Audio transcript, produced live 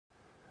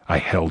I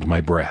held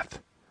my breath.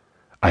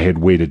 I had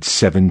waited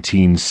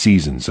 17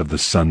 seasons of the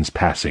sun's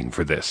passing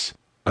for this.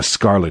 A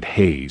scarlet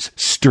haze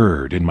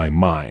stirred in my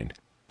mind,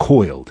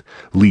 coiled,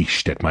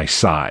 leashed at my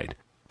side,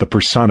 the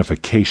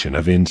personification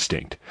of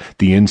instinct,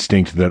 the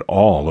instinct that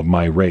all of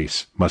my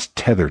race must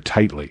tether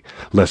tightly,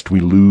 lest we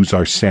lose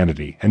our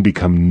sanity and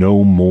become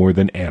no more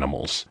than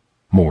animals.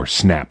 More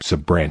snaps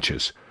of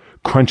branches,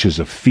 crunches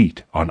of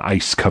feet on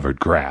ice-covered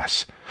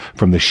grass.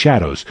 From the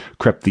shadows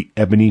crept the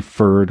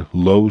ebony-furred,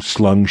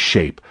 low-slung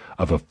shape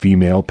of a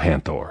female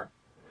panther.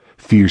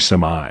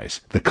 Fearsome eyes,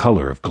 the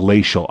color of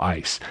glacial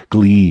ice,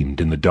 gleamed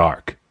in the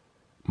dark.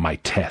 My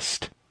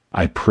test.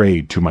 I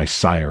prayed to my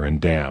sire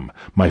and dam,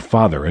 my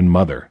father and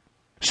mother.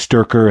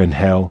 Sturker and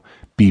Hell,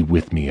 be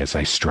with me as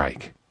I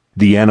strike.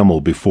 The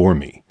animal before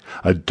me,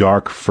 a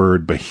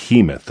dark-furred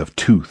behemoth of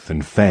tooth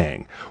and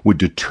fang, would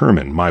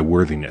determine my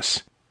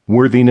worthiness.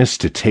 Worthiness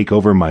to take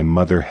over my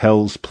mother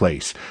Hell's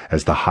place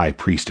as the high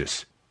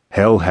priestess.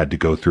 Hell had to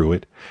go through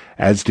it,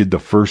 as did the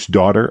first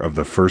daughter of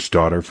the first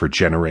daughter for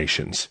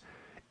generations.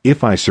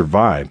 If I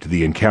survived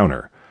the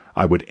encounter,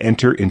 I would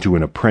enter into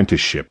an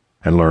apprenticeship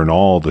and learn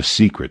all the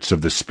secrets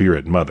of the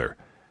Spirit Mother,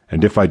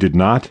 and if I did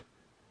not,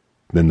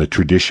 then the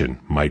tradition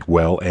might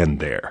well end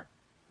there.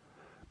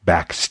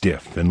 Back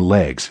stiff and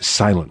legs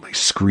silently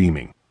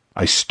screaming,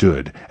 I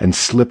stood and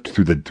slipped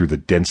through the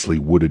densely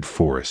wooded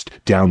forest,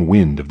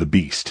 downwind of the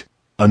beast.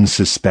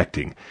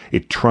 Unsuspecting,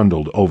 it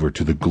trundled over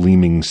to the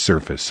gleaming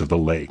surface of the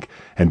lake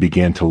and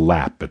began to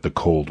lap at the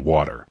cold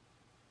water.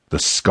 The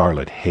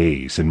scarlet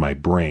haze in my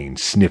brain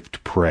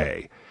sniffed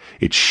prey.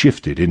 It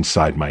shifted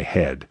inside my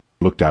head,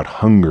 looked out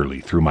hungrily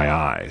through my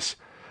eyes.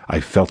 I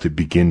felt it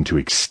begin to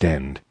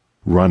extend,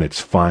 run its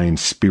fine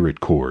spirit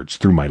cords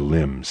through my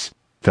limbs,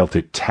 felt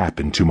it tap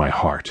into my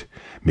heart,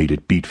 made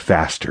it beat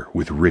faster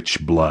with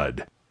rich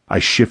blood. I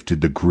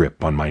shifted the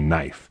grip on my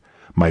knife.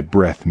 My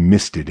breath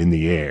misted in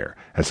the air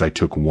as I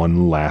took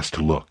one last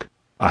look.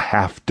 A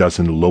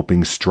half-dozen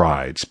loping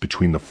strides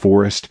between the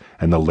forest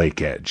and the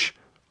lake edge.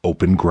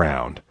 Open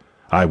ground.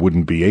 I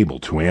wouldn't be able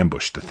to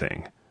ambush the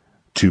thing.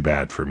 Too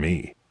bad for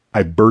me.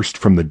 I burst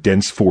from the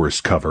dense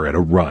forest cover at a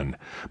run.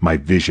 My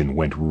vision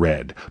went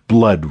red,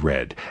 blood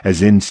red,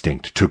 as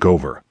instinct took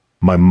over.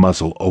 My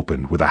muzzle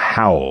opened with a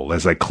howl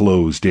as I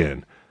closed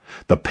in.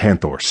 The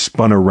panther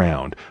spun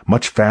around,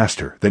 much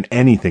faster than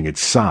anything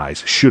its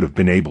size should have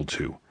been able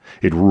to.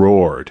 It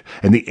roared,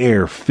 and the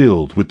air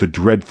filled with the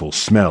dreadful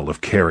smell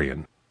of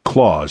carrion.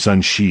 Claws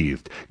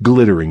unsheathed,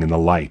 glittering in the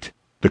light.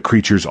 The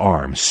creature's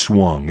arms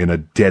swung in a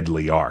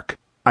deadly arc.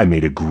 I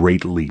made a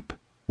great leap.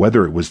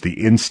 Whether it was the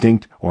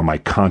instinct or my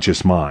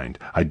conscious mind,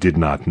 I did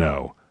not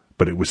know,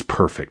 but it was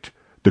perfect.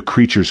 The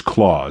creature's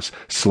claws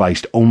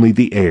sliced only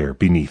the air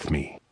beneath me.